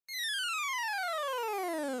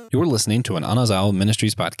You're listening to an Anazao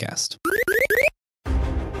Ministries podcast.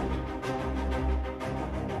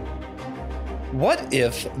 What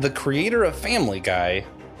if the creator of Family Guy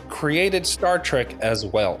created Star Trek as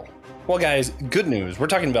well? Well, guys, good news. We're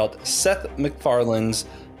talking about Seth MacFarlane's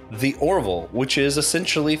The Orville, which is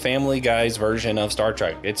essentially Family Guy's version of Star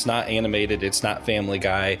Trek. It's not animated. It's not Family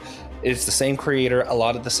Guy. It's the same creator, a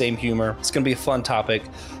lot of the same humor. It's going to be a fun topic.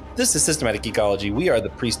 This is Systematic Geekology. We are the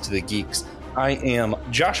Priest to the Geeks. I am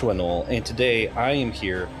Joshua Knoll, and today I am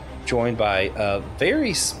here joined by a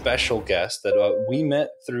very special guest that we met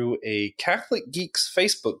through a Catholic Geeks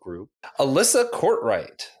Facebook group, Alyssa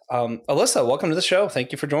Courtwright. Alyssa, welcome to the show.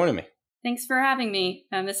 Thank you for joining me. Thanks for having me.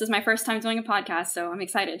 This is my first time doing a podcast, so I'm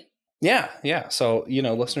excited. Yeah. So,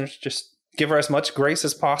 listeners, just give her as much grace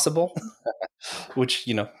as possible, which,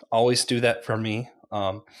 always do that for me.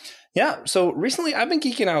 So recently I've been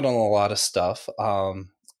geeking out on a lot of stuff.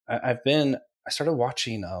 I started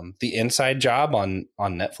watching The Inside Job on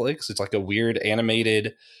Netflix. It's like a weird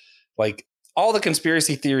animated, like all the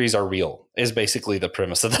conspiracy theories are real is basically the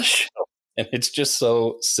premise of the show. And it's just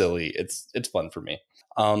so silly. It's fun for me.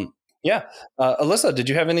 Alyssa, did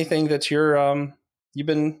you have anything that you've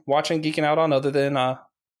been watching, geeking out on other than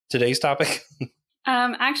today's topic?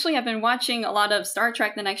 Actually, I've been watching a lot of Star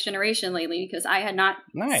Trek: The Next Generation lately because I had not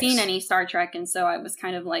seen any Star Trek. And so I was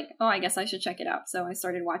kind of like, I guess I should check it out. So I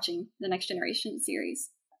started watching the Next Generation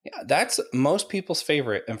series. Yeah, that's most people's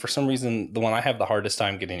favorite. And for some reason, the one I have the hardest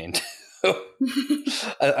time getting into.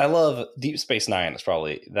 I love Deep Space Nine. It's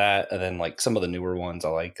probably that. And then like some of the newer ones, I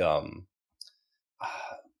like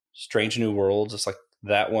Strange New Worlds. It's like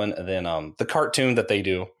that one. And then the cartoon that they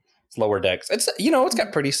do. Lower Decks. It's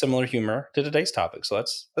got pretty similar humor to today's topic, so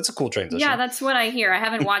that's a cool transition. Yeah, that's what I hear. I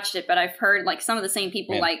haven't watched it, but I've heard like some of the same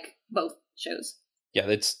people like both shows. Yeah,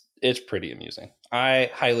 it's pretty amusing. I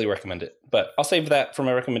highly recommend it, but I'll save that for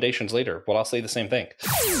my recommendations later. Well, I'll say the same thing.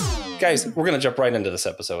 Guys, we're gonna jump right into this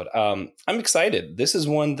episode. I'm excited. This is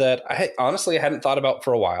one that I hadn't thought about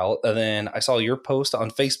for a while, and then I saw your post on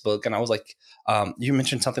Facebook, and I was like, you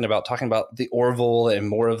mentioned something about talking about the Orville and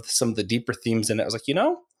more of some of the deeper themes in it. I was like,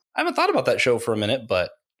 I haven't thought about that show for a minute,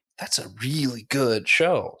 but that's a really good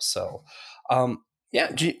show. So, can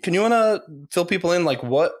you want to fill people in? Like,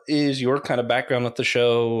 what is your kind of background with the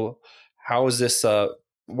show? How is this?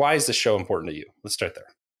 Why is this show important to you? Let's start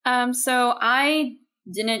there. So I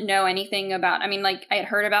didn't know anything about. I had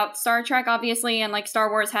heard about Star Trek, obviously, and like Star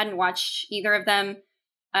Wars. Hadn't watched either of them.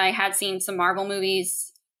 I had seen some Marvel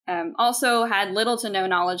movies. Also had little to no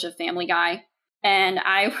knowledge of Family Guy, and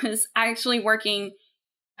I was actually working.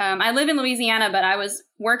 I live in Louisiana, but I was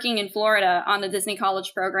working in Florida on the Disney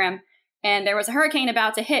College program, and there was a hurricane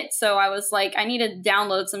about to hit. So I was like, I need to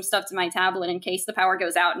download some stuff to my tablet in case the power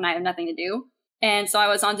goes out and I have nothing to do. And so I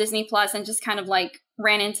was on Disney Plus and just kind of like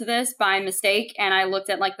ran into this by mistake. And I looked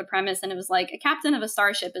at like the premise and it was like a captain of a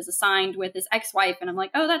starship is assigned with his ex-wife. And I'm like,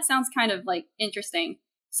 oh, that sounds kind of like interesting.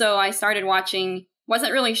 So I started watching,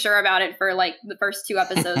 wasn't really sure about it for like the first 2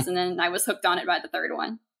 episodes. And then I was hooked on it by the 3rd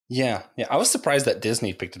one. Yeah. I was surprised that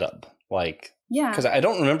Disney picked it up. Because I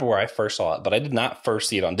don't remember where I first saw it, but I did not first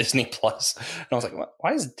see it on Disney Plus. And I was like,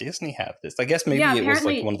 why does Disney have this? I guess maybe it was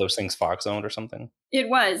like one of those things Fox owned or something. It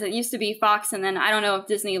was. It used to be Fox, and then I don't know if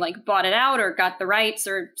Disney like bought it out or got the rights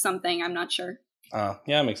or something. I'm not sure. Yeah,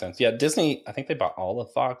 that makes sense. Yeah, Disney, I think they bought all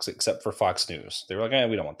of Fox except for Fox News. They were like,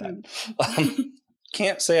 we don't want that.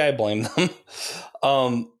 Can't say I blame them.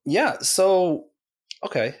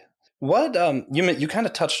 Okay. What you kind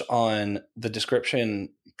of touched on the description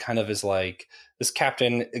kind of is like this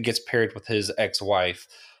captain gets paired with his ex-wife.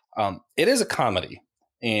 It is a comedy,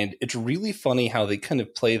 and it's really funny how they kind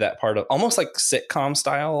of play that part of almost like sitcom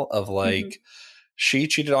style of like she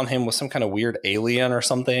cheated on him with some kind of weird alien or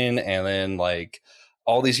something, and then like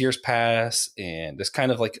all these years pass and it's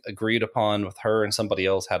kind of like agreed upon with her and somebody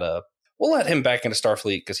else we'll let him back into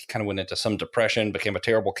Starfleet because he kind of went into some depression, became a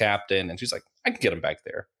terrible captain, and she's like, I can get him back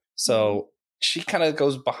there. So she kind of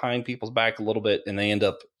goes behind people's back a little bit and they end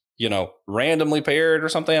up, randomly paired or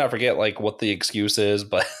something. I forget like what the excuse is,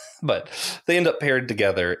 but they end up paired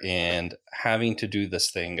together and having to do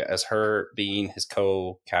this thing as her being his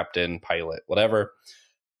co-captain, pilot, whatever.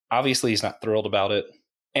 Obviously, he's not thrilled about it.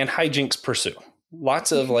 And hijinks pursue.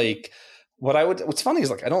 Lots of like what's funny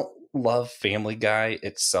is like I don't love Family Guy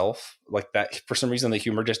itself like that. For some reason, the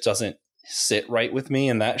humor just doesn't sit right with me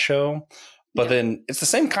in that show. But then it's the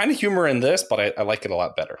same kind of humor in this, but I like it a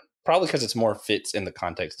lot better. Probably because it's more fits in the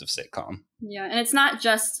context of sitcom. Yeah, and it's not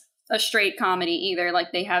just a straight comedy either.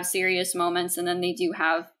 Like they have serious moments and then they do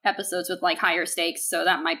have episodes with like higher stakes. So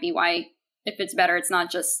that might be why if it's better, it's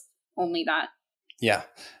not just only that. Yeah,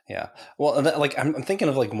 yeah. Well, and like I'm thinking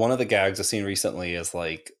of like one of the gags I've seen recently is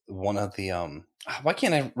like one of the why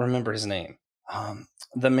can't I remember his name?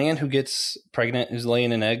 The man who gets pregnant who's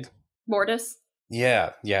laying an egg. Mortis.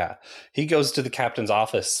 Yeah, yeah. He goes to the captain's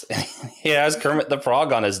office and he has Kermit the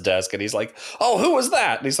Frog on his desk and he's like, "Oh, who was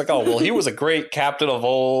that?" And he's like, "Oh, well, he was a great captain of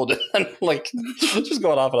old." And like just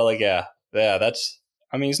going off and I'm like, yeah, that's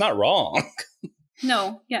I mean, he's not wrong.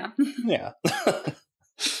 No, yeah. Yeah.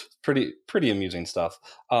 Pretty amusing stuff.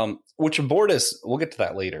 Which Bortus, we'll get to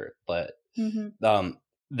that later, but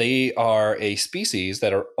they are a species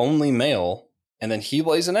that are only male, and then he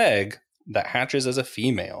lays an egg that hatches as a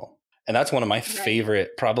female. And that's one of my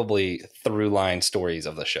favorite, probably through line stories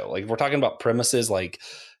of the show. Like, we're talking about premises like,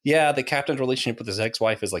 yeah, the captain's relationship with his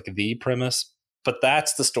ex-wife is like the premise, but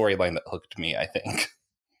that's the storyline that hooked me, I think.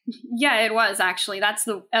 Yeah, it was actually. That's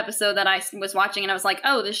the episode that I was watching, and I was like,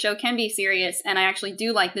 oh, this show can be serious, and I actually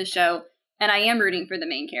do like this show, and I am rooting for the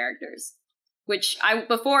main characters. Which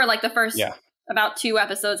before, like, the first about 2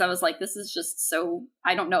 episodes, I was like, this is just so,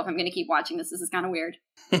 I don't know if I'm going to keep watching this. This is kind of weird.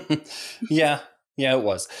 Yeah, it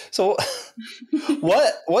was. So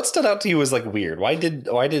what stood out to you as, like, weird? Why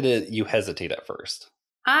did you hesitate at first?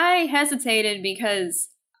 I hesitated because,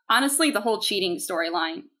 honestly, the whole cheating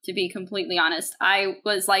storyline, to be completely honest, I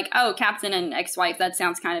was like, oh, captain and ex-wife, that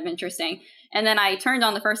sounds kind of interesting. And then I turned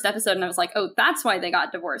on the first episode and I was like, oh, that's why they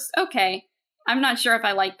got divorced. Okay. I'm not sure if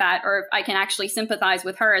I like that or if I can actually sympathize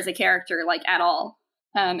with her as a character, like, at all.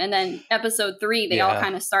 And then episode 3, they all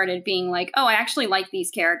kind of started being like, oh, I actually like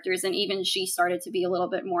these characters. And even she started to be a little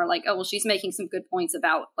bit more like, oh, well, she's making some good points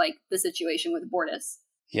about, like, the situation with Bortus.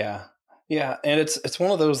 Yeah. Yeah. And it's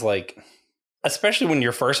one of those, like, especially when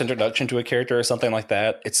your first introduction to a character or something like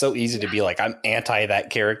that, it's so easy to be like, I'm anti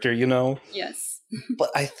that character, you know? Yes. But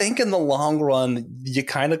I think in the long run, you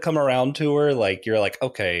kind of come around to her. Like, you're like,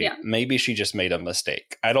 okay, maybe she just made a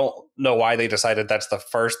mistake. I don't know why they decided that's the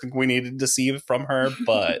first thing we needed to see from her,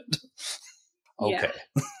 but okay.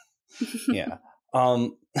 Yeah.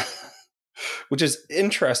 Which is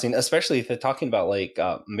interesting, especially if they're talking about like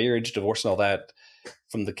marriage, divorce, and all that.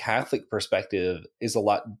 From the Catholic perspective, is a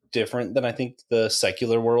lot different than I think the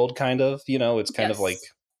secular world. Kind of, you know, it's kind of like,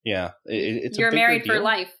 it's you're married for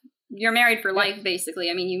life. You're married for life, basically.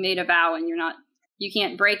 I mean, you made a vow and you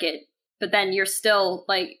can't break it, but then you're still,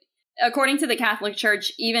 like, according to the Catholic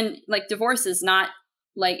Church, even, like, divorce is not,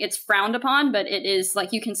 like, it's frowned upon, but it is,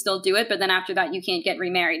 like, you can still do it, but then after that, you can't get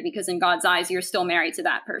remarried because in God's eyes, you're still married to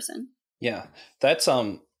that person. Yeah. That's,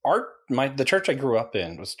 the church I grew up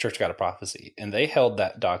in was Church God of Prophecy, and they held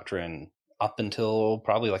that doctrine up until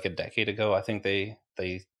probably like a decade ago. I think they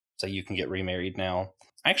say you can get remarried now.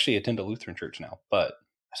 I actually attend a Lutheran church now, but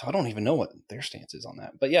so I don't even know what their stance is on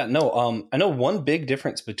that. But yeah, no, I know one big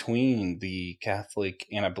difference between the Catholic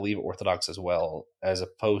and I believe Orthodox as well, as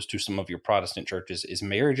opposed to some of your Protestant churches, is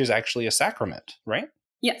marriage is actually a sacrament, right?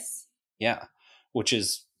 Yes. Yeah. Which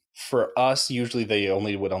is, for us, usually they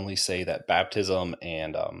would only say that baptism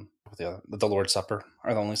and the Lord's Supper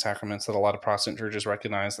are the only sacraments that a lot of Protestant churches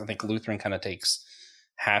recognize. I think Lutheran kind of takes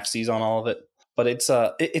half-seas on all of it. But it's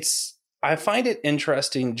I find it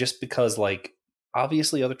interesting just because, like,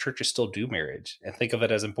 obviously other churches still do marriage and think of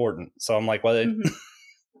it as important. So I'm like, well,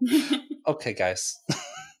 okay, guys,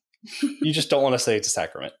 you just don't want to say it's a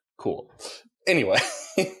sacrament. Cool. Anyway.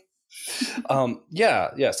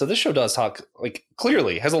 Yeah. So this show does talk, like,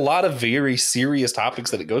 clearly has a lot of very serious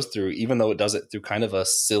topics that it goes through, even though it does it through kind of a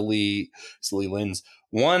silly lens.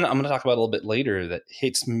 One I'm going to talk about a little bit later that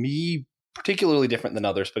hits me particularly different than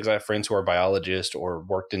others because I have friends who are biologists or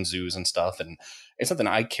worked in zoos and stuff, and it's something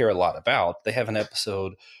I care a lot about. They have an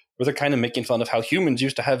episode where they're kind of making fun of how humans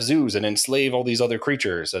used to have zoos and enslave all these other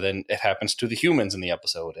creatures, and then it happens to the humans in the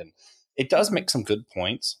episode, and it does make some good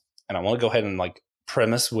points. And I want to go ahead and, like,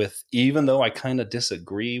 premise with, even though I kind of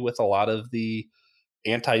disagree with a lot of the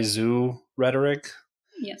anti-zoo rhetoric,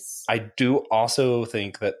 yes, I do also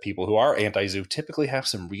think that people who are anti-zoo typically have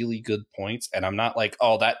some really good points, and I'm not like,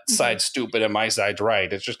 oh, that side's stupid and my side's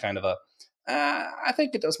right. It's just kind of a I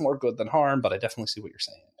think it does more good than harm, but I definitely see what you're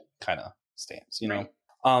saying kind of stance, you know.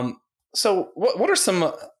 Right. So what are some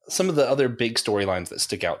of the other big storylines that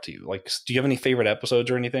stick out to you? Like, do you have any favorite episodes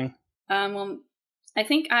or anything? Well, I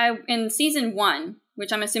think in season 1,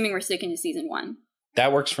 which I'm assuming we're sticking to season 1.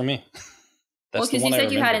 That works for me. Well, because you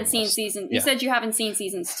said you hadn't seen you said you haven't seen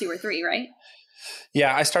seasons 2 or 3, right?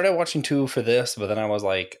 Yeah, I started watching 2 for this, but then I was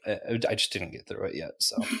like, I just didn't get through it yet.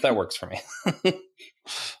 So that works for me.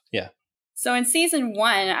 Yeah. So in season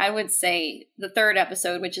 1, I would say the 3rd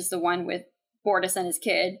episode, which is the one with Bortus and his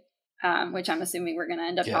kid, which I'm assuming we're going to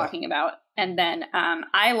end up talking about. And then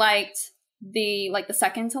I liked the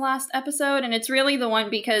second to last episode, and it's really the one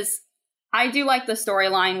because I do like the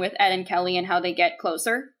storyline with Ed and Kelly and how they get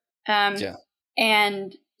closer.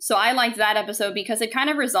 And so I liked that episode because it kind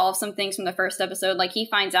of resolves some things from the first episode. Like, he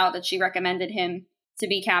finds out that she recommended him to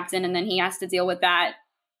be captain, and then he has to deal with that,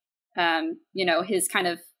 his kind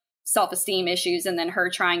of self-esteem issues, and then her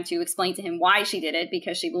trying to explain to him why she did it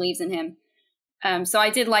because she believes in him. So I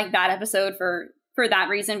did like that episode for that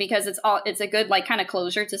reason, because it's a good kind of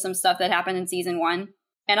closure to some stuff that happened in season 1,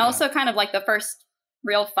 and also kind of like the first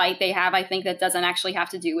real fight they have, I think, that doesn't actually have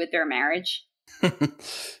to do with their marriage.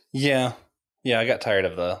 Yeah, I got tired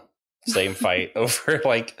of the same fight over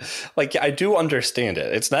like I do understand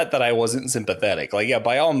it. It's not that I wasn't sympathetic. Like, yeah,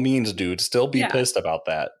 by all means, dude, still be pissed about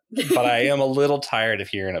that. But I am a little tired of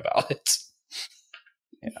hearing about it.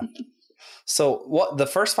 Yeah. So what the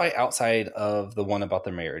first fight outside of the one about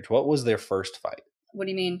their marriage, what was their first fight? What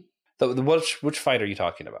do you mean? Which fight are you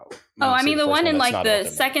talking about? I mean the one in the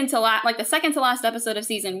second to last episode of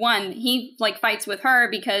season 1, he fights with her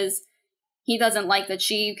because he doesn't like that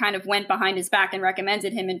she kind of went behind his back and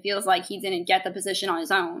recommended him, and feels like he didn't get the position on his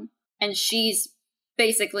own. And she's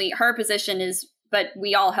basically, her position is, but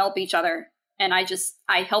we all help each other, and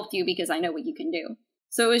I helped you because I know what you can do.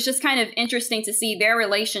 So it was just kind of interesting to see their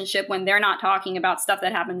relationship when they're not talking about stuff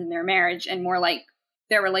that happened in their marriage, and more like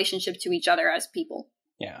their relationship to each other as people.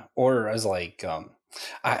 Yeah. Or as I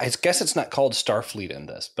guess it's not called Starfleet in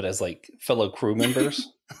this, but as fellow crew members.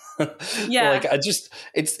 Yeah.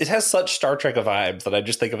 It has such Star Trek vibes that I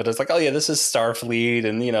just think of it as oh yeah, this is Starfleet,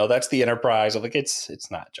 and that's the Enterprise. I'm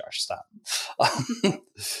it's not, Josh, stop.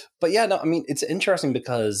 But yeah, no, I mean, it's interesting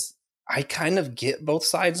because I kind of get both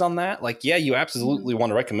sides on that. Yeah, you absolutely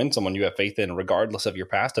want to recommend someone you have faith in, regardless of your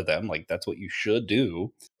past of them. That's what you should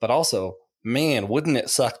do. But also, man, wouldn't it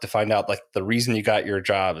suck to find out the reason you got your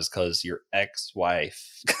job is because your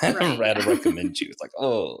ex-wife kind of had to recommend you. It's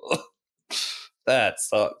oh, that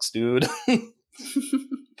sucks, dude.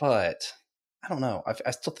 But I don't know.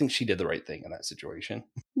 I still think she did the right thing in that situation.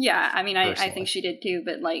 Yeah, I mean, I think she did too.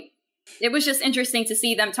 But it was just interesting to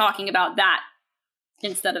see them talking about that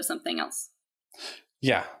instead of something else.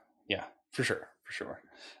 Yeah, for sure.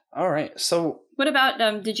 All right. So what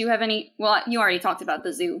about, did you have any, well, you already talked about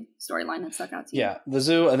the zoo storyline that stuck out to you. Yeah, the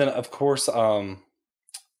zoo. And then of course, the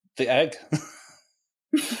egg.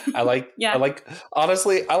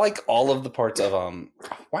 Honestly, I like all of the parts of,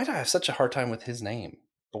 why do I have such a hard time with his name?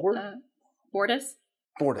 Bortus?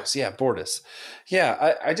 Bortus. Yeah. Bortus.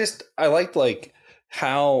 Yeah. I liked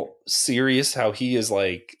how serious, how he is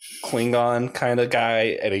Klingon kind of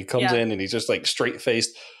guy. And he comes in and he's just straight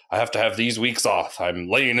faced. I have to have these weeks off. I'm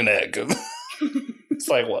laying an egg. It's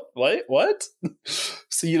what?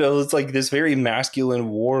 So, it's this very masculine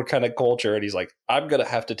war kind of culture. And he's I'm going to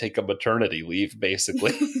have to take a maternity leave,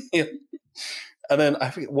 basically. And then I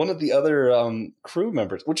forget one of the other crew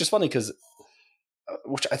members, which is funny because,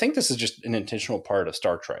 which I think this is just an intentional part of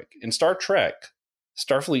Star Trek. In Star Trek,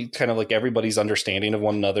 Starfleet kind of everybody's understanding of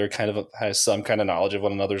one another kind of has some kind of knowledge of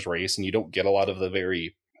one another's race. And you don't get a lot of the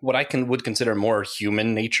very, what I would consider more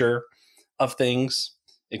human nature of things.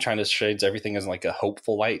 It trying to shades everything as a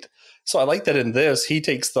hopeful light. So I like that in this, he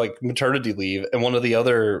takes maternity leave, and one of the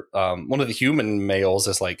other, one of the human males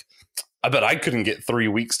is I bet I couldn't get 3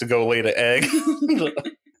 weeks to go lay an egg.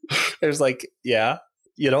 It's yeah,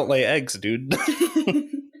 you don't lay eggs, dude.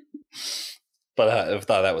 But I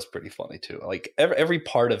thought that was pretty funny too. Every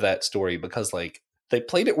part of that story, because they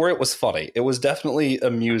played it where it was funny. It was definitely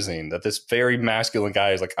amusing that this very masculine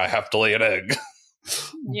guy is I have to lay an egg.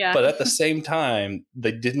 Yeah. But at the same time,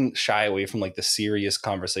 they didn't shy away from the serious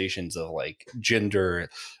conversations of gender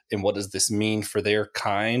and what does this mean for their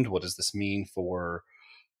kind? What does this mean for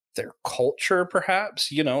their culture, perhaps?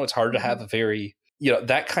 It's hard to have a very,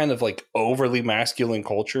 that kind of overly masculine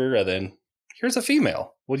culture. And then here's a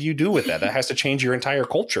female. What do you do with that? That has to change your entire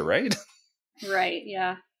culture, right? Right.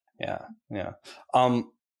 Yeah. Yeah.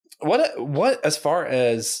 What as far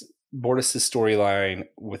as Bortus's storyline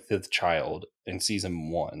with the child in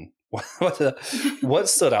season 1, what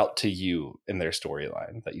stood out to you in their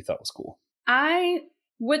storyline that you thought was cool?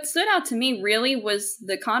 What stood out to me really was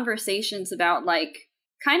the conversations about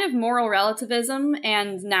kind of moral relativism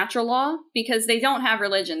and natural law, because they don't have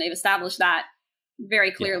religion. They've established that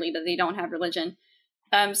very clearly, that they don't have religion.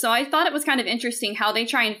 So I thought it was kind of interesting how they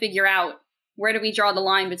try and figure out, where do we draw the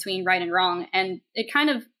line between right and wrong? And it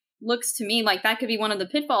kind of looks to me like that could be one of the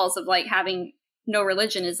pitfalls of having no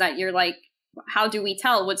religion, is that you're how do we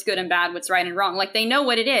tell what's good and bad, what's right and wrong? They know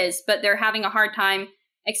what it is, but they're having a hard time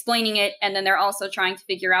explaining it. And then they're also trying to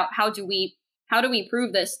figure out, how do we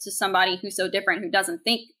prove this to somebody who's so different, who doesn't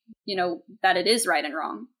think, that it is right and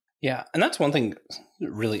wrong? Yeah, and that's one thing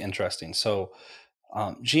really interesting. So,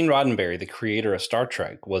 Gene Roddenberry, the creator of Star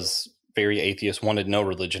Trek, was very atheist, wanted no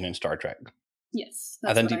religion in Star Trek. Yes, And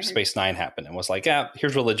that's then what I Deep heard. Space Nine happened and was like,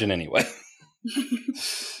 here's religion anyway.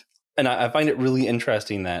 And I find it really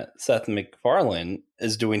interesting that Seth MacFarlane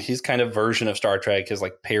is doing his kind of version of Star Trek, his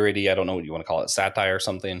like parody, I don't know what you want to call it, satire or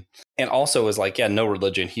something. And also is like, no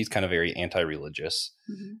religion. He's kind of very anti-religious.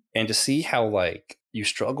 Mm-hmm. And to see how like you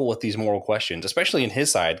struggle with these moral questions, especially in his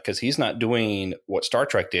side, because he's not doing what Star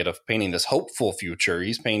Trek did of painting this hopeful future.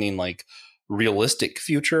 He's painting like realistic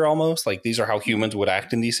future almost. Like these are how humans would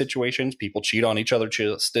act in these situations. People cheat on each other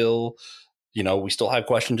still. We still have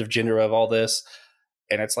questions of gender of all this.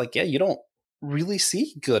 And it's like, you don't really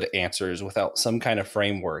see good answers without some kind of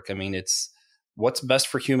framework. I mean, it's what's best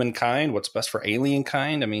for humankind, what's best for alien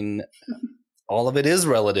kind. I mean, all of it is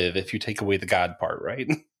relative if you take away the God part,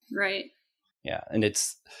 right? Right. Yeah. And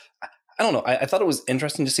I don't know. I thought it was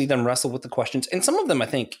interesting to see them wrestle with the questions. And some of them, I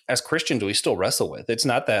think, as Christians, we still wrestle with. It's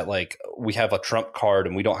not that like we have a trump card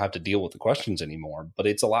and we don't have to deal with the questions anymore, but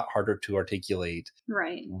it's a lot harder to articulate.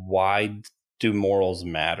 Right. Why do morals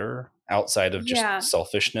matter outside of just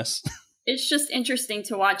selfishness? It's just interesting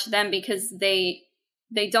to watch them because they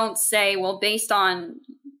don't say, well, based on,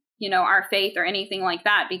 our faith or anything like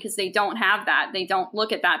that, because they don't have that. They don't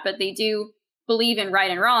look at that, but they do believe in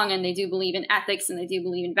right and wrong, and they do believe in ethics, and they do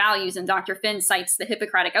believe in values. And Dr. Finn cites the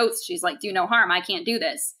Hippocratic Oaths. She's like, do no harm. I can't do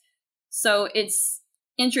this. So it's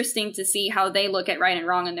interesting to see how they look at right and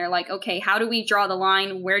wrong. And they're like, okay, how do we draw the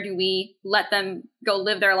line? Where do we let them go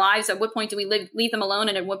live their lives? At what point do we leave them alone?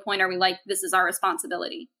 And at what point are we like, this is our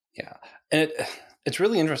responsibility? Yeah. And it's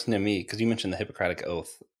really interesting to me because you mentioned the Hippocratic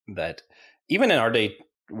Oath, that even in our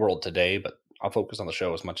world today, but I'll focus on the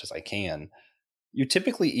show as much as I can, you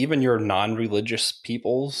typically, even your non-religious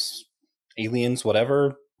peoples, aliens,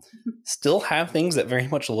 whatever, still have things that very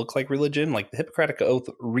much look like religion. Like the Hippocratic Oath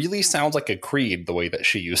really sounds like a creed the way that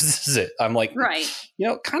she uses it. I'm like, right.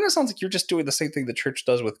 It kind of sounds like you're just doing the same thing the church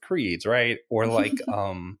does with creeds, right? Or like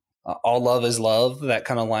all love is love, that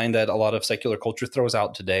kind of line that a lot of secular culture throws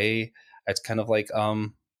out today. It's kind of like,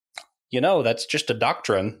 that's just a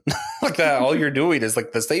doctrine. Like that, all you're doing is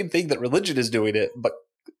like the same thing that religion is doing it, but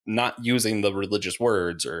not using the religious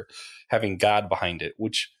words or having God behind it,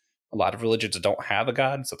 which a lot of religions don't have a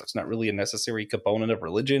God. So that's not really a necessary component of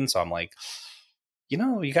religion. So I'm like,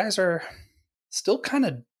 you guys are still kind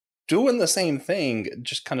of doing the same thing,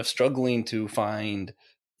 just kind of struggling to find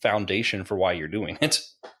foundation for why you're doing it.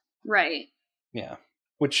 Right. Yeah.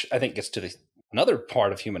 Which I think gets to another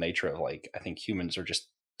part of human nature of like, I think humans are just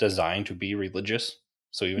designed to be religious.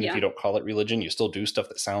 So even if you don't call it religion, you still do stuff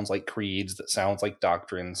that sounds like creeds, that sounds like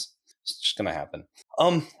doctrines. It's just going to happen.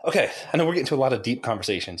 Okay. I know we're getting to a lot of deep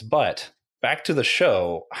conversations, but back to the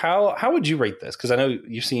show. How would you rate this? Because I know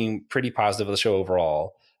you seem pretty positive of the show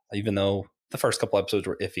overall, even though the first couple episodes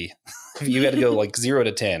were iffy. If you had to go like 0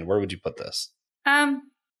 to 10, where would you put this?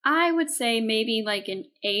 I would say maybe like an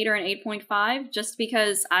 8 or an 8.5, just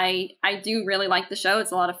because I do really like the show.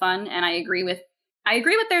 It's a lot of fun, and I agree with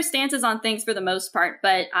their stances on things for the most part,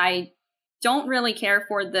 but I don't really care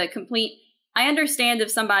for the complete. I understand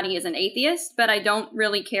if somebody is an atheist, but I don't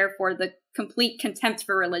really care for the complete contempt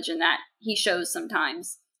for religion that he shows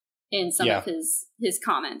sometimes in some of his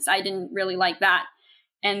comments. I didn't really like that.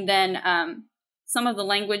 And then some of the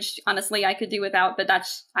language, honestly, I could do without, but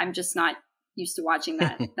I'm just not used to watching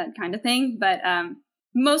that kind of thing. But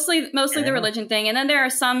mostly the religion thing. And then there are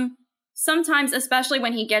sometimes, especially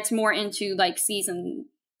when he gets more into like season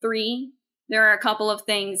 3, there are a couple of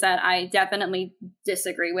things that I definitely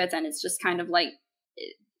disagree with. And it's just kind of like,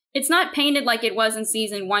 it's not painted like it was in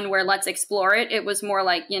season 1 where let's explore it. It was more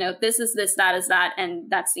like, this is this, that is that,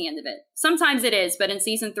 and that's the end of it. Sometimes it is, but in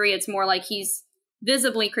season 3, it's more like he's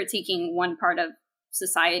visibly critiquing one part of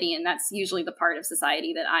society, and that's usually the part of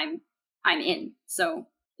society that I'm in. So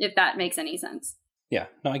if that makes any sense. Yeah,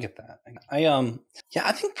 no, I get that.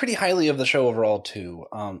 I think pretty highly of the show overall too.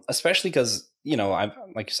 Especially because, I've,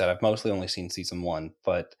 like you said, I've mostly only seen season 1,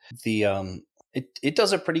 but it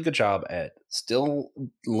does a pretty good job at still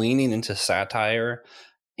leaning into satire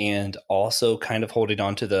and also kind of holding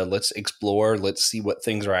on to the let's explore, let's see what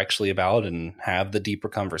things are actually about and have the deeper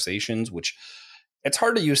conversations, which it's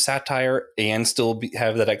hard to use satire and still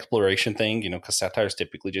have that exploration thing, because satire is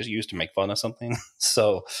typically just used to make fun of something.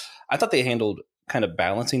 So I thought they handled kind of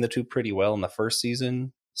balancing the two pretty well in the first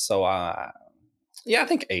season. So I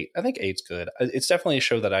think 8. I think 8's good. It's definitely a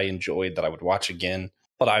show that I enjoyed, that I would watch again.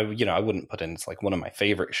 But I wouldn't put in, it's like one of my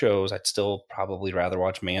favorite shows. I'd still probably rather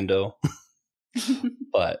watch Mando.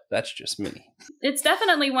 But that's just me. It's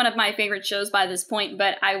definitely one of my favorite shows by this point,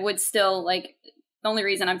 but I would still like, the only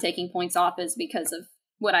reason I'm taking points off is because of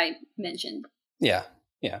what I mentioned. Yeah.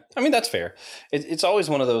 I mean, that's fair. It's always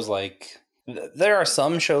one of those, like, there are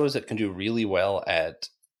some shows that can do really well at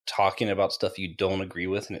talking about stuff you don't agree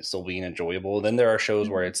with and it still being enjoyable. Then there are shows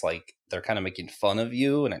where it's like they're kind of making fun of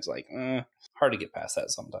you, and it's like hard to get past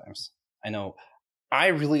that sometimes. I know I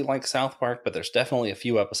really like South Park, but there's definitely a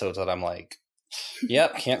few episodes that I'm like,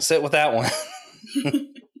 yep, can't sit with that one.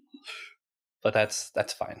 But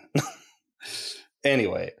that's fine.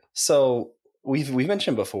 Anyway, so we've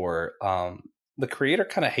mentioned before, the creator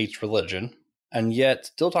kind of hates religion, and yet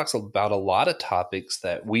still talks about a lot of topics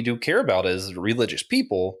that we do care about as religious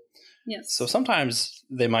people. Yes. So sometimes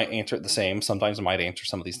they might answer it the same. Sometimes they might answer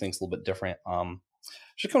some of these things a little bit different.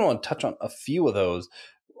 Just kind of want to touch on a few of those.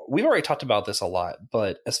 We've already talked about this a lot,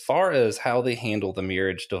 but as far as how they handle the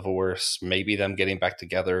marriage, divorce, maybe them getting back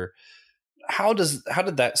together, how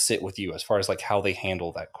did that sit with you as far as like how they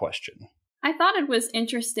handle that question? I thought it was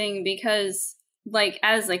interesting because, like,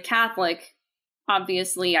 as a Catholic,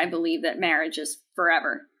 obviously I believe that marriage is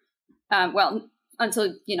forever. Well,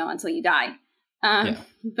 until you die.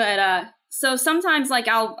 But so sometimes, like,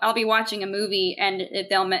 I'll be watching a movie and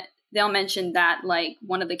they'll mention that, like,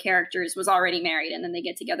 one of the characters was already married and then they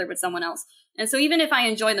get together with someone else. And so even if I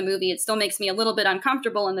enjoy the movie, it still makes me a little bit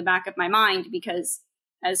uncomfortable in the back of my mind, because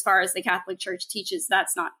as far as the Catholic Church teaches,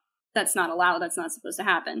 that's not allowed. That's not supposed to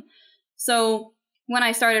happen. So when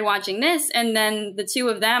I started watching this, and then the two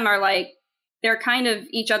of them are like, they're kind of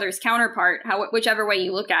each other's counterpart, whichever way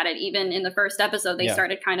you look at it. Even in the first episode, they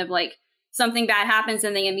started kind of like, something bad happens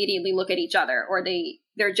and they immediately look at each other, or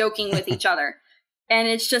they're joking with each other. And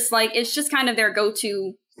it's just kind of their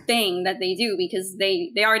go-to thing that they do, because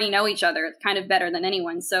they already know each other kind of better than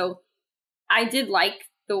anyone. So I did like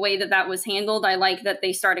the way that was handled. I like that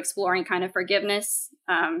they start exploring kind of forgiveness,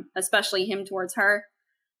 especially him towards her.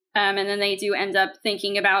 And then they do end up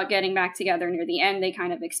thinking about getting back together near the end. They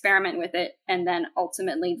kind of experiment with it and then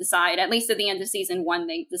ultimately decide, at least at the end of season 1,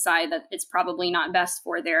 they decide that it's probably not best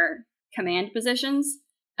for their command positions.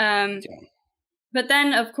 But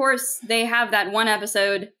then, of course, they have that one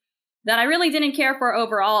episode that I really didn't care for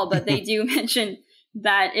overall, but they do mention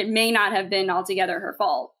that it may not have been altogether her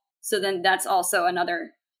fault. So then that's also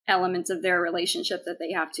another element of their relationship that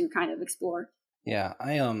they have to kind of explore. Yeah,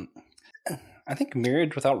 I think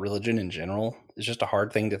marriage without religion in general is just a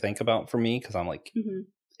hard thing to think about for me, because I'm like,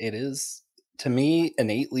 it is, to me,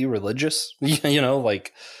 innately religious.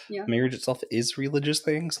 Marriage itself is religious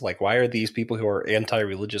things. Like, why are these people who are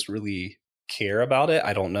anti-religious really care about it?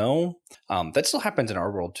 I don't know. That still happens in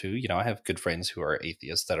our world too. I have good friends who are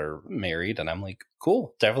atheists that are married, and I'm like,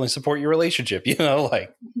 cool, definitely support your relationship,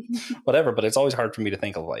 like whatever. But it's always hard for me to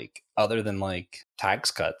think of, like, other than like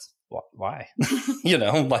tax cuts, why?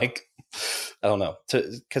 Like, I don't know,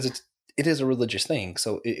 because it is a religious thing.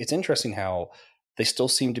 So it's interesting how they still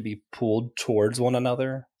seem to be pulled towards one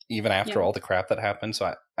another even after all the crap that happened.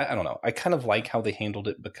 So I don't know. I kind of like how they handled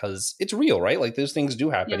it, because it's real, right? Like, those things do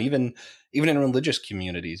happen, even in religious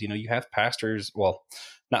communities. You have pastors, well,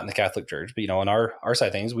 not in the Catholic Church, but on our side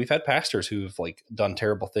of things, we've had pastors who've like done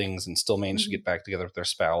terrible things and still managed to get back together with their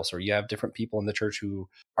spouse. Or you have different people in the church who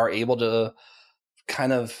are able to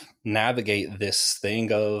kind of navigate this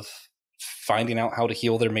thing of finding out how to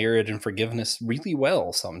heal their marriage and forgiveness really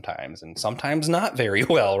well sometimes, and sometimes not very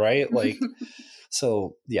well, right? Like,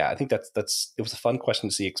 so yeah, I think that's it was a fun question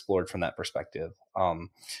to see explored from that perspective.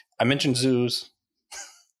 I mentioned zoos.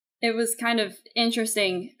 It was kind of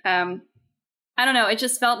interesting. I don't know. It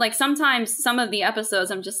just felt like sometimes some of the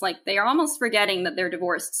episodes, I'm just like, they are almost forgetting that they're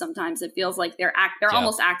divorced. Sometimes it feels like they're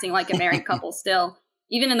almost acting like a married couple still,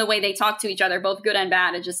 even in the way they talk to each other, both good and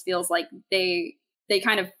bad. It just feels like they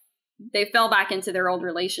fell back into their old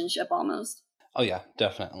relationship almost. Oh yeah,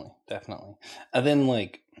 definitely. And then,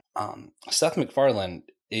 like, Seth MacFarlane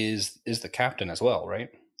is the captain as well, right?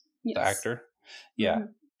 Yes. The actor. Yeah.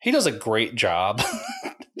 He does a great job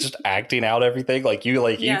just acting out everything. Like, you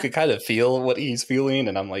could kind of feel what he's feeling,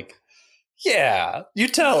 and I'm like, yeah, you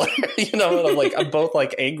tell her, and I'm like, I'm both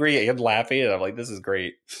like angry and laughing, and I'm like, this is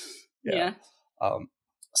great. Yeah.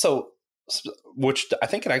 So, which I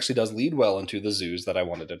think it actually does lead well into the zoos that I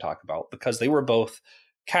wanted to talk about, because they were both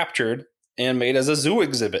captured and made as a zoo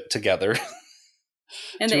exhibit together.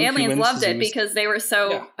 And the aliens loved it because they were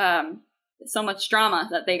so much drama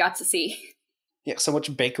that they got to see. Yeah, so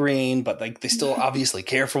much bickering, but like they still obviously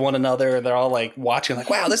care for one another. They're all like watching, like,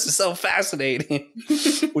 wow, this is so fascinating,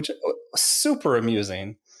 which super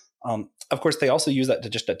amusing. Of course, they also use that to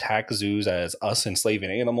just attack zoos as us enslaving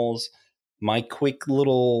animals. My quick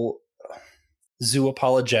little zoo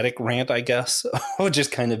apologetic rant, I guess, would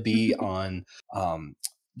just kind of be on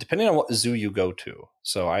depending on what zoo you go to.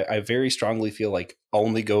 So I very strongly feel like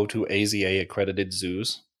only go to AZA accredited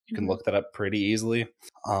zoos. You can look that up pretty easily.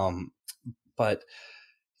 But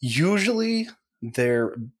usually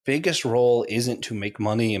their biggest role isn't to make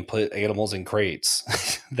money and put animals in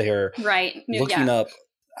crates. They're looking up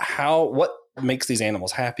what makes these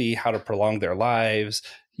animals happy, how to prolong their lives.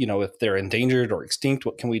 If they're endangered or extinct,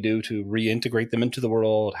 what can we do to reintegrate them into the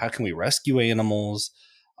world? How can we rescue animals?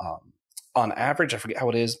 On average, I forget how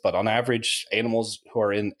it is, but on average, animals who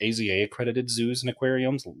are in AZA accredited zoos and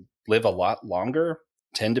aquariums live a lot longer,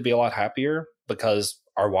 tend to be a lot happier, because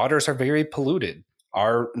our waters are very polluted.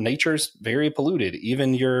 Our nature's very polluted.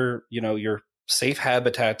 Even your safe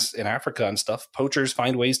habitats in Africa and stuff, poachers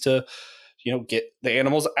find ways to, get the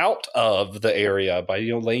animals out of the area by,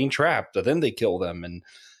 laying traps, and then they kill them. And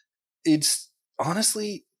it's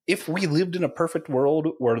honestly, if we lived in a perfect world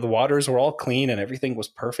where the waters were all clean and everything was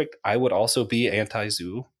perfect, I would also be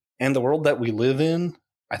anti-zoo. And the world that we live in,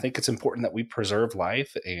 I think it's important that we preserve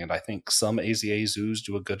life. And I think some AZA zoos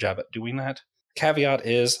do a good job at doing that. Caveat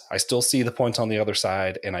is, I still see the points on the other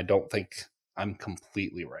side, and I don't think I'm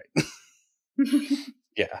completely right.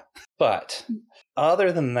 Yeah. But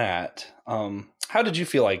other than that, how did you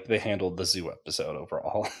feel like they handled the zoo episode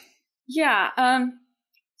overall? Yeah.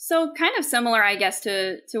 So kind of similar, I guess,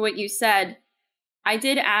 to what you said. I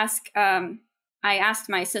did ask, I asked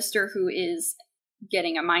my sister, who is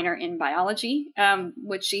getting a minor in biology,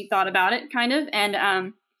 what she thought about it, kind of.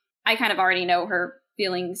 And I kind of already know her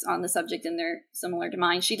feelings on the subject, and they're similar to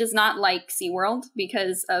mine. She does not like SeaWorld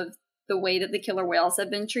because of the way that the killer whales have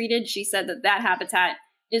been treated. She said that habitat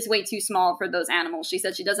is way too small for those animals. She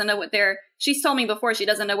said she doesn't know she's told me before, she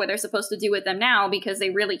doesn't know what they're supposed to do with them now, because they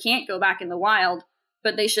really can't go back in the wild,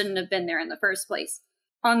 but they shouldn't have been there in the first place.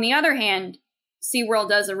 On the other hand, SeaWorld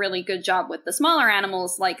does a really good job with the smaller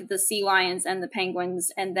animals, like the sea lions and the penguins,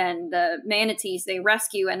 and then the manatees they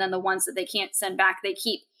rescue, and then the ones that they can't send back, they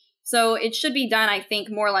keep. So it should be done, I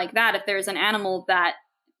think, more like that. If there's an animal that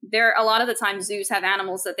a lot of the time zoos have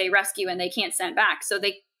animals that they rescue and they can't send back. So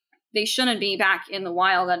they shouldn't be back in the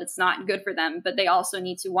wild, that it's not good for them, but they also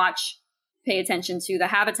need to pay attention to the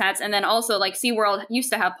habitats. And then also, like, SeaWorld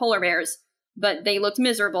used to have polar bears, but they looked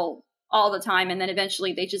miserable all the time. And then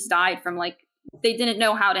eventually they just died from, like, they didn't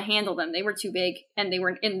know how to handle them. They were too big, and they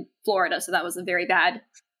were in Florida. So that was a very bad,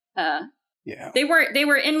 yeah. They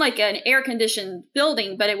were in like an air conditioned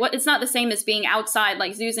building, but it's not the same as being outside.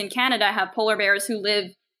 Like, zoos in Canada have polar bears who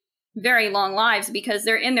live very long lives because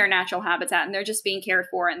they're in their natural habitat and they're just being cared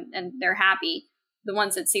for, and they're happy. The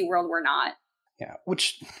ones at SeaWorld were not. Yeah,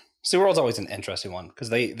 which SeaWorld's always an interesting one, because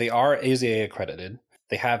they are AZA accredited.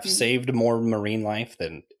 They have saved more marine life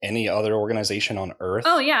than any other organization on Earth.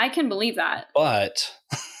 Oh, yeah, I can believe that. But,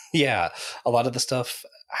 yeah, a lot of the stuff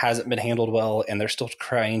hasn't been handled well, and they're still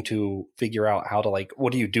trying to figure out how to, like,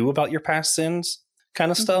 what do you do about your past sins kind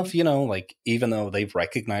of stuff, like, even though they've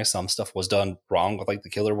recognized some stuff was done wrong with, like, the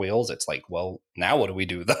killer whales, it's like, well, now what do we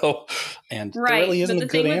do, though? And there really isn't a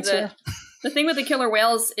good answer. The thing with the killer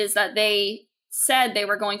whales is that they said they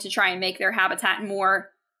were going to try and make their habitat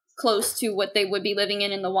more close to what they would be living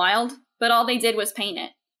in the wild, but all they did was paint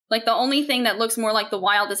it. Like, the only thing that looks more like the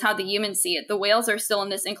wild is how the humans see it. The whales are still in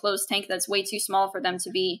this enclosed tank that's way too small for them to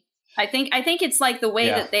be. I think it's like the way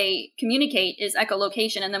that they communicate is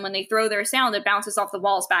echolocation, and then when they throw their sound, it bounces off the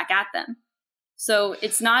walls back at them. So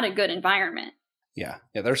it's not a good environment. Yeah,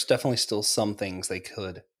 there's definitely still some things they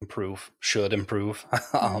should improve.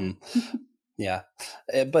 Yeah,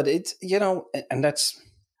 but it's, and that's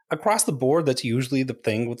across the board. That's usually the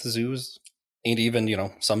thing with the zoos, and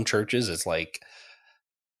even, some churches. It's like,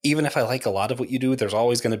 even if I like a lot of what you do, there's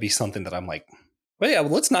always going to be something that I'm like, well, yeah,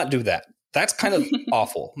 let's not do that. That's kind of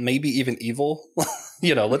awful, maybe even evil.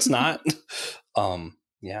 Let's not.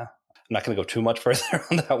 Yeah, I'm not going to go too much further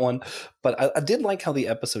on that one. But I did like how the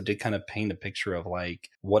episode did kind of paint a picture of, like,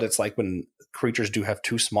 what it's like when creatures do have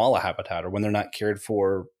too small a habitat, or when they're not cared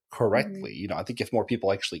for correctly. I think if more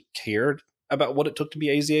people actually cared about what it took to be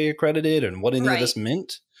AZA accredited and what any of this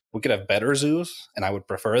meant, we could have better zoos, and I would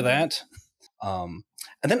prefer that. And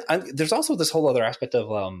then there's also this whole other aspect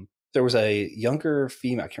of there was a younger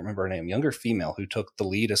female, I can't remember her name, who took the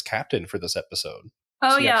lead as captain for this episode.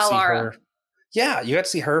 Oh, so yeah, Laura. Yeah, you got to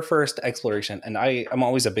see her first exploration. And I'm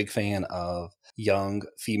always a big fan of young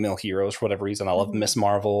female heroes for whatever reason. I love Miss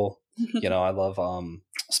Marvel. I love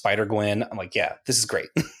Spider-Gwen. I'm like, yeah, this is great.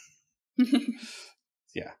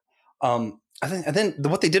 Yeah. And then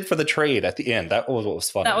what they did for the trade at the end, that was what was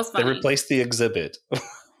funny. That was funny. They replaced the exhibit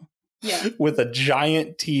Yeah. with a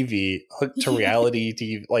giant TV hooked to reality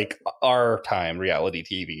TV, like our time reality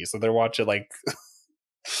TV. So they're watching, like,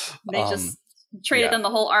 they just traded them the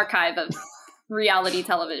whole archive of reality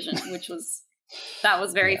television, that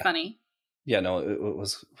was very funny. Yeah, no, it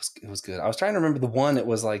was good. I was trying to remember the one. It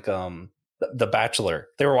was like The Bachelor.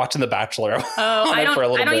 They were watching The Bachelor. Oh, I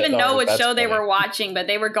don't even know what show they were watching, but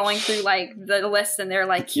they were going through like the list, and they're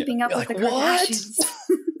like keeping up with the Kardashians.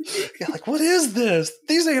 Yeah, like, what is this?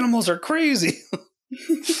 These animals are crazy.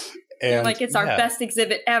 And like, it's our best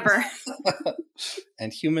exhibit ever.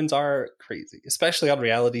 And humans are crazy, especially on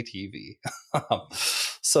reality TV.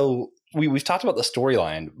 So we've talked about the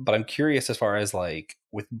storyline, but I'm curious as far as like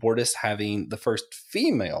with Bortus having the first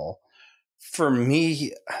female, for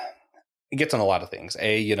me, it gets on a lot of things.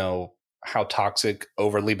 A, how toxic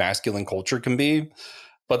overly masculine culture can be.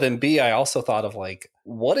 But then B, I also thought of like,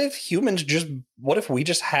 what if we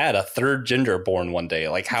just had a third gender born one day?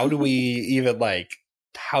 Like, how do we even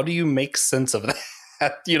how do you make sense of that?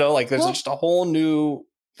 There's just a whole new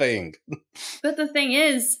thing. But the thing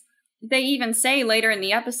is, they even say later in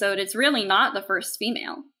the episode, it's really not the first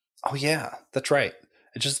female. Oh yeah, that's right.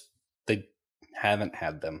 They haven't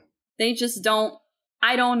had them. They just don't.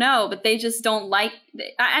 I don't know, but they just don't like.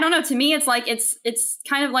 I don't know. To me, it's like it's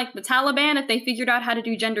kind of like the Taliban if they figured out how to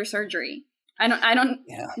do gender surgery. I don't.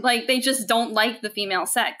 Yeah. Like, they just don't like the female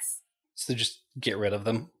sex. So just get rid of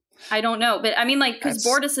them. I don't know, but I mean, like, because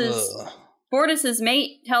Bortus's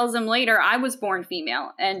mate tells him later, I was born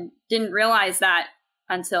female, and didn't realize that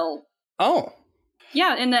until. Oh.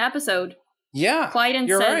 Yeah, in the episode. Yeah. Clyden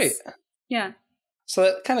you're says. Right. Yeah. So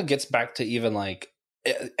that kind of gets back to even like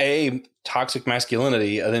A, toxic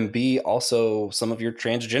masculinity, and then B, also some of your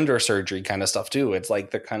transgender surgery kind of stuff too. It's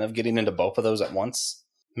like they're kind of getting into both of those at once.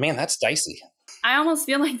 Man, that's dicey. I almost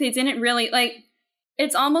feel like they didn't really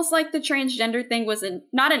it's almost like the transgender thing was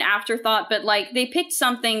not an afterthought, but like they picked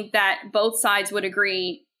something that both sides would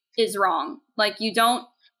agree is wrong. Like, you don't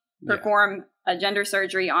perform a gender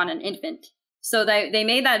surgery on an infant. So they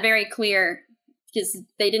made that very clear, because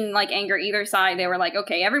they didn't anger either side. They were like,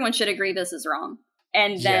 okay, everyone should agree this is wrong.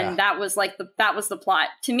 And then that was the plot.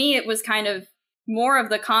 To me, it was kind of more of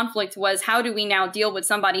the conflict was, how do we now deal with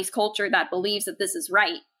somebody's culture that believes that this is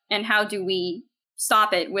right? And how do we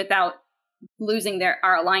stop it without losing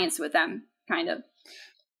our alliance with them, kind of?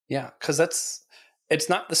 Yeah, because it's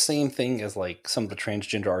not the same thing as like some of the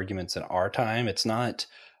transgender arguments in our time. It's not,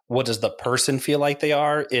 what does the person feel like they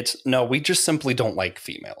are? It's, no, we just simply don't like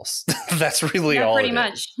females. That's really all pretty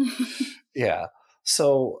much. Yeah.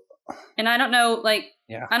 So... And I don't know,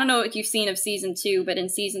 I don't know what you've seen of season 2, but in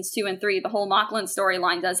seasons 2 and 3, the whole Mocklin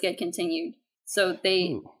storyline does get continued. So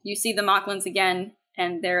you see the Mocklins again,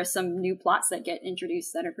 and there are some new plots that get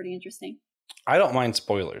introduced that are pretty interesting. I don't mind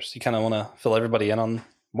spoilers. You kind of want to fill everybody in on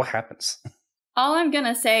what happens. All I'm going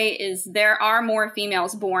to say is there are more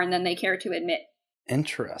females born than they care to admit.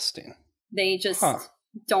 Interesting. They just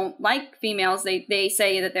don't like females. They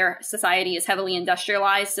say that their society is heavily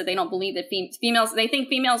industrialized, so they don't believe that females, they think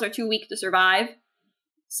females are too weak to survive,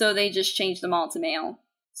 so they just change them all to male.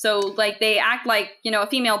 So they act like, a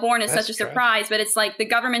female born is such a surprise, but it's like the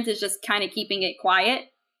government is just kind of keeping it quiet.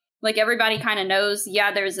 Like, everybody kind of knows,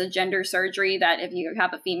 there's a gender surgery that if you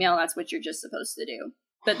have a female, that's what you're just supposed to do.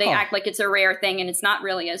 But they act like it's a rare thing, and it's not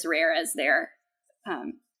really as rare as they're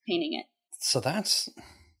painting it. So that's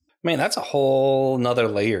a whole nother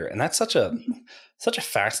layer. And that's such a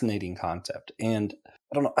fascinating concept. And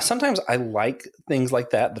I don't know, sometimes I like things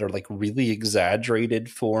like that are like really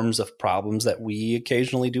exaggerated forms of problems that we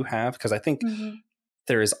occasionally do have. Because I think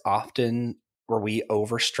there is often where we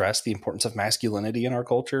overstress the importance of masculinity in our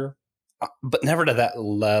culture, but never to that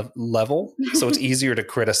level. So it's easier to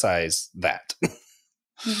criticize that.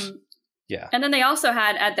 Yeah. And then they also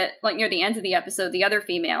had at that, near the end of the episode, the other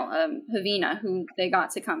female, Havina, who they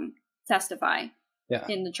got to come testify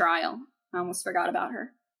in the trial. I almost forgot about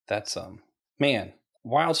her. That's man,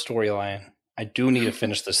 wild storyline. I do need to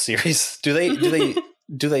finish this series. Do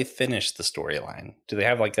they finish the storyline? Do they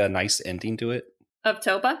have a nice ending to it? Of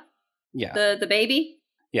Topa? Yeah. The baby?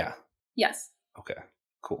 Yeah. Yes. Okay.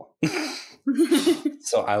 Cool.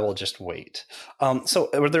 So I will just wait. So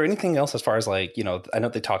were there anything else as far as I know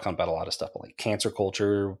they talk about a lot of stuff, but cancer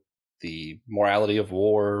culture, the morality of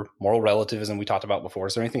war, moral relativism we talked about before.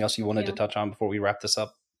 Is there anything else you wanted to touch on before we wrap this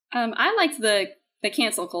up? I liked the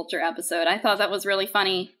cancel culture episode. I thought that was really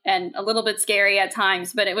funny and a little bit scary at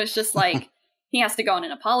times, but it was just he has to go on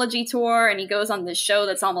an apology tour, and he goes on this show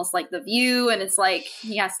that's almost like The View, and it's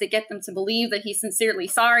he has to get them to believe that he's sincerely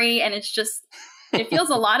sorry, and it's just, it feels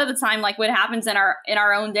a lot of the time like what happens in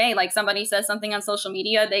our own day. Like, somebody says something on social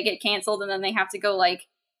media, they get canceled, and then they have to go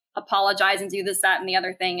apologize and do this, that, and the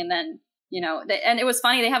other thing, and then And it was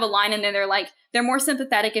funny. They have a line in there. They're like, they're more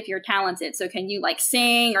sympathetic if you're talented. So can you like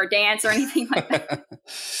sing or dance or anything like that?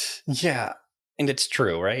 Yeah. And it's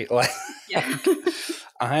true, right? Like, Yeah.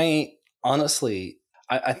 I honestly,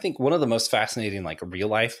 I think one of the most fascinating, like real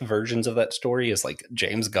life versions of that story is like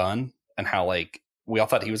James Gunn and how like we all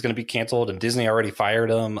thought he was going to be canceled and Disney already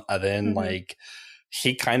fired him. And then like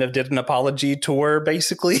he kind of did an apology tour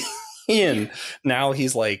basically. And now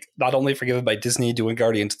he's like not only forgiven by Disney doing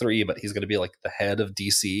Guardians 3, but he's going to be like the head of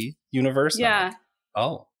DC universe. Yeah. Like,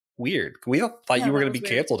 oh, weird. We all thought you were going to be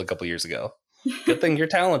canceled a couple years ago. Good thing you're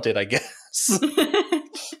talented, I guess.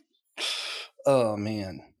 Oh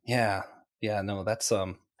man. Yeah. Yeah, no, that's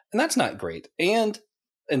and that's not great. And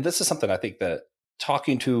this is something I think that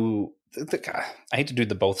talking to I hate to do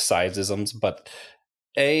the both sides-isms, but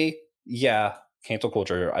cancel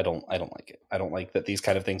culture, I don't like it. I don't like that these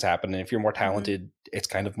kind of things happen. And if you're more talented, it's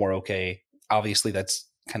kind of more okay. Obviously, that's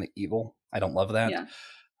kind of evil. I don't love that. Yeah.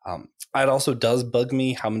 It also does bug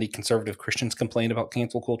me how many conservative Christians complain about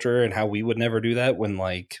cancel culture and how we would never do that when,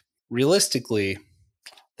 like, realistically,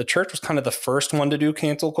 the church was kind of the first one to do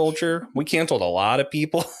cancel culture. We canceled a lot of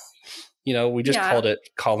people. We just called it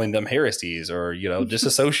calling them heresies or,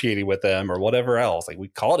 disassociating with them or whatever else. Like we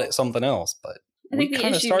called it something else, but I think the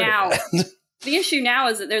issue now, the issue now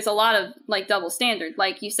is that there's a lot of like double standard.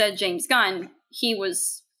 Like you said, James Gunn, he's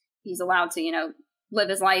allowed to, live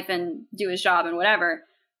his life and do his job and whatever.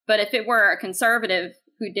 But if it were a conservative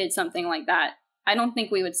who did something like that, I don't think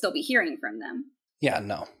we would still be hearing from them. Yeah,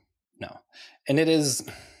 no. And it is,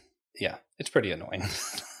 it's pretty annoying.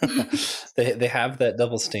 They have that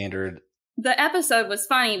double standard. The episode was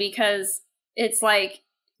funny because it's like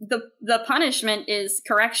the punishment is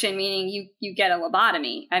correction, meaning you get a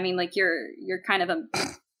lobotomy. I mean, like you're kind of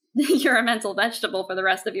you're a mental vegetable for the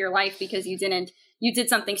rest of your life because you did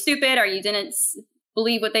something stupid or you didn't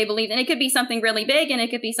believe what they believed. And it could be something really big and it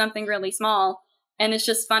could be something really small. And it's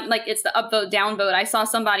just fun. Like it's the upvote, downvote. I saw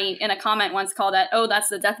somebody in a comment once call that, oh, that's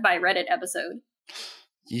the Death by Reddit episode.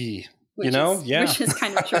 Yeah. Which is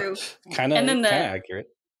kind of true. Kind of accurate.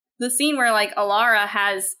 The scene where like Alara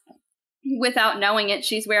has, without knowing it,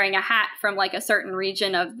 she's wearing a hat from like a certain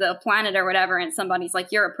region of the planet or whatever. And somebody's like,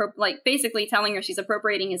 like basically telling her she's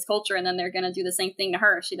appropriating his culture. And then they're going to do the same thing to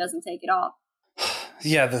her if she doesn't take it off.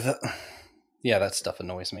 Yeah. That stuff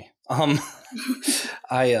annoys me. Well,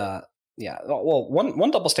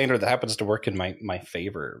 one double standard that happens to work in my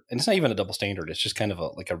favor, and it's not even a double standard, it's just kind of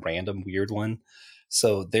a random weird one.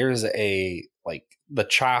 So there's the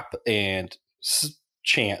chop and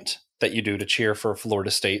chant that you do to cheer for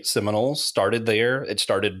Florida State Seminoles started there. It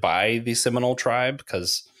started by the Seminole tribe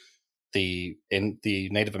because the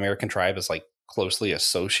Native American tribe is like closely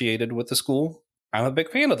associated with the school. I'm a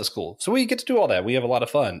big fan of the school. So we get to do all that. We have a lot of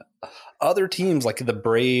fun. Other teams like the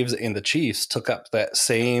Braves and the Chiefs took up that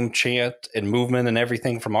same chant and movement and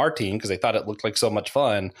everything from our team because they thought it looked like so much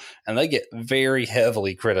fun. And they get very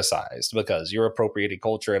heavily criticized because you're appropriating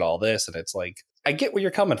culture and all this. And it's like, I get where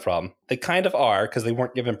you're coming from. They kind of are because they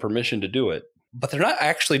weren't given permission to do it. But they're not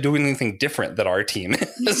actually doing anything different than our team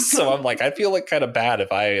is. So I'm like, I feel like kind of bad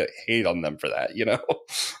if I hate on them for that,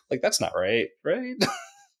 Like, that's not right, right?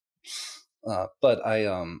 But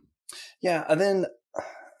and then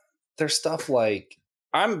there's stuff like,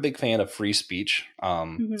 I'm a big fan of free speech.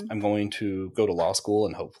 I'm going to go to law school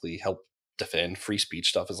and hopefully help defend free speech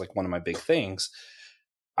stuff is like one of my big things.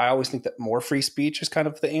 I always think that more free speech is kind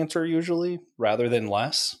of the answer usually rather than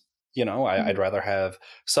less. I'd rather have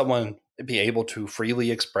someone be able to freely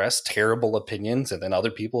express terrible opinions and then other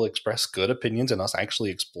people express good opinions and us actually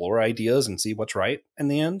explore ideas and see what's right in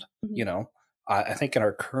the end. I think in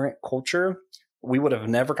our current culture, we would have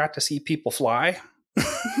never got to see people fly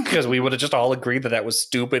because we would have just all agreed that was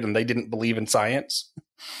stupid and they didn't believe in science.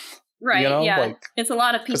 Right. Yeah. It's a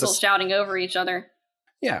lot of people shouting over each other.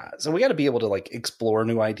 Yeah. So we got to be able to explore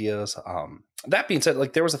new ideas. That being said,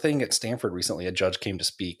 there was a thing at Stanford recently, a judge came to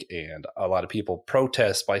speak and a lot of people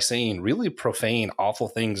protest by saying really profane, awful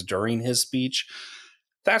things during his speech.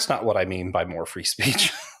 That's not what I mean by more free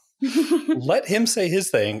speech. Let him say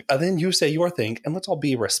his thing, and then you say your thing, and let's all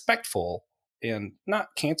be respectful and not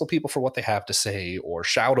cancel people for what they have to say or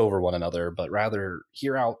shout over one another, but rather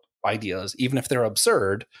hear out ideas, even if they're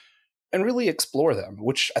absurd, and really explore them,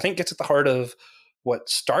 which I think gets at the heart of what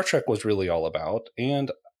Star Trek was really all about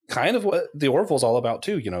and kind of what the Orville's all about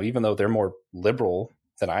too. Even though they're more liberal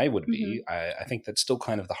than I would be, I think that's still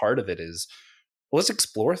kind of the heart of it is, let's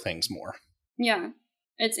explore things more. Yeah.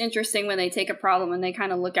 It's interesting when they take a problem and they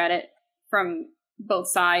kind of look at it from both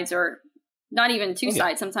sides, or not even two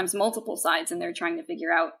sides, sometimes multiple sides, and they're trying to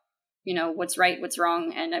figure out, what's right, what's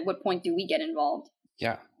wrong, and at what point do we get involved.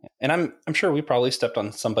 Yeah. And I'm sure we probably stepped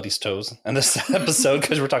on somebody's toes in this episode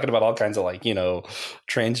because we're talking about all kinds of like,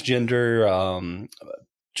 transgender,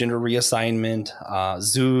 gender reassignment,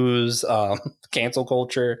 zoos, cancel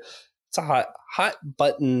culture. It's a hot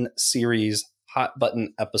button series, hot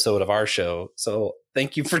button episode of our show. So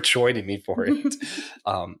thank you for joining me for it. We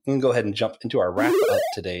can go ahead and jump into our wrap up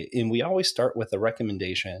today. And we always start with a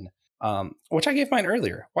recommendation, which I gave mine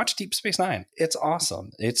earlier. Watch Deep Space Nine. It's awesome.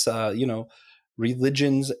 It's,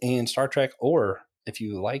 religions and Star Trek, or if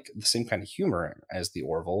you like the same kind of humor as the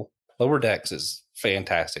Orville, Lower Decks is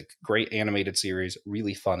fantastic. Great animated series,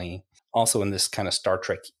 really funny. Also in this kind of Star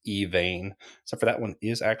Trek-y vein, except for that one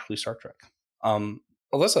is actually Star Trek.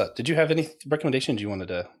 Alyssa, did you have any recommendations you wanted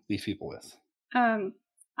to leave people with?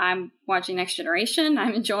 I'm watching Next Generation.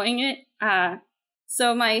 I'm enjoying it.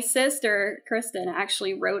 So my sister, Kristen,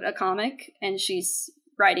 actually wrote a comic, and she's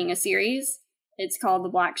writing a series. It's called The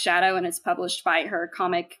Black Shadow, and it's published by her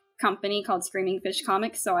comic company called Screaming Fish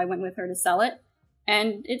Comics. So I went with her to sell it,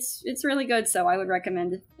 and it's really good. So I would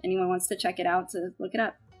recommend if anyone wants to check it out to look it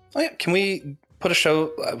up. Oh yeah, can we put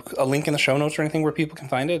a link in the show notes or anything where people can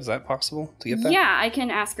find it? Is that possible to get that? Yeah, I can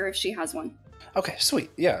ask her if she has one. Okay, sweet.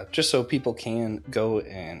 Yeah, just so people can go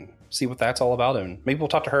and see what that's all about, and maybe we'll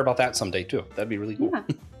talk to her about that someday too. That'd be really cool.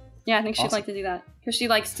 Yeah, I think she'd like to do that because she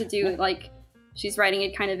likes to do she's writing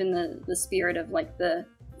it kind of in the spirit of like the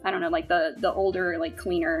older, like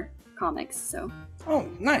cleaner comics. So. Oh,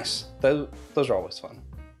 nice. Those are always fun.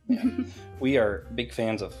 Yeah. We are big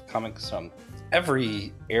fans of comics from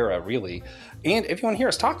every era, really. And if you want to hear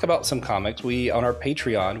us talk about some comics, on our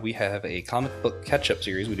Patreon, we have a comic book catch-up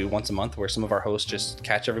series we do once a month where some of our hosts just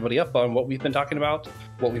catch everybody up on what we've been talking about,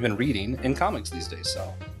 what we've been reading in comics these days.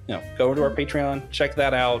 So, go over to our Patreon, check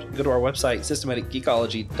that out. Go to our website,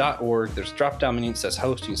 systematicgeekology.org. There's a drop-down menu that says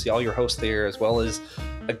host. You can see all your hosts there, as well as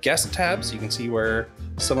a guest tab, so you can see where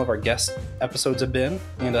some of our guest episodes have been.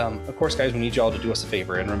 And of course, guys, we need you all to do us a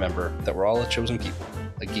favor and remember that we're all a chosen people,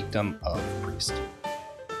 a geekdom of priest.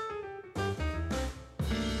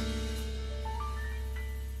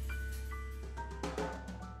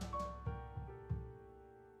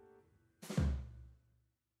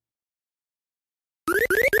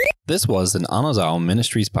 This was an Anazao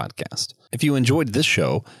Ministries podcast. If you enjoyed this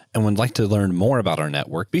show and would like to learn more about our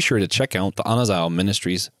network, be sure to check out the Anazao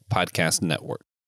Ministries podcast network.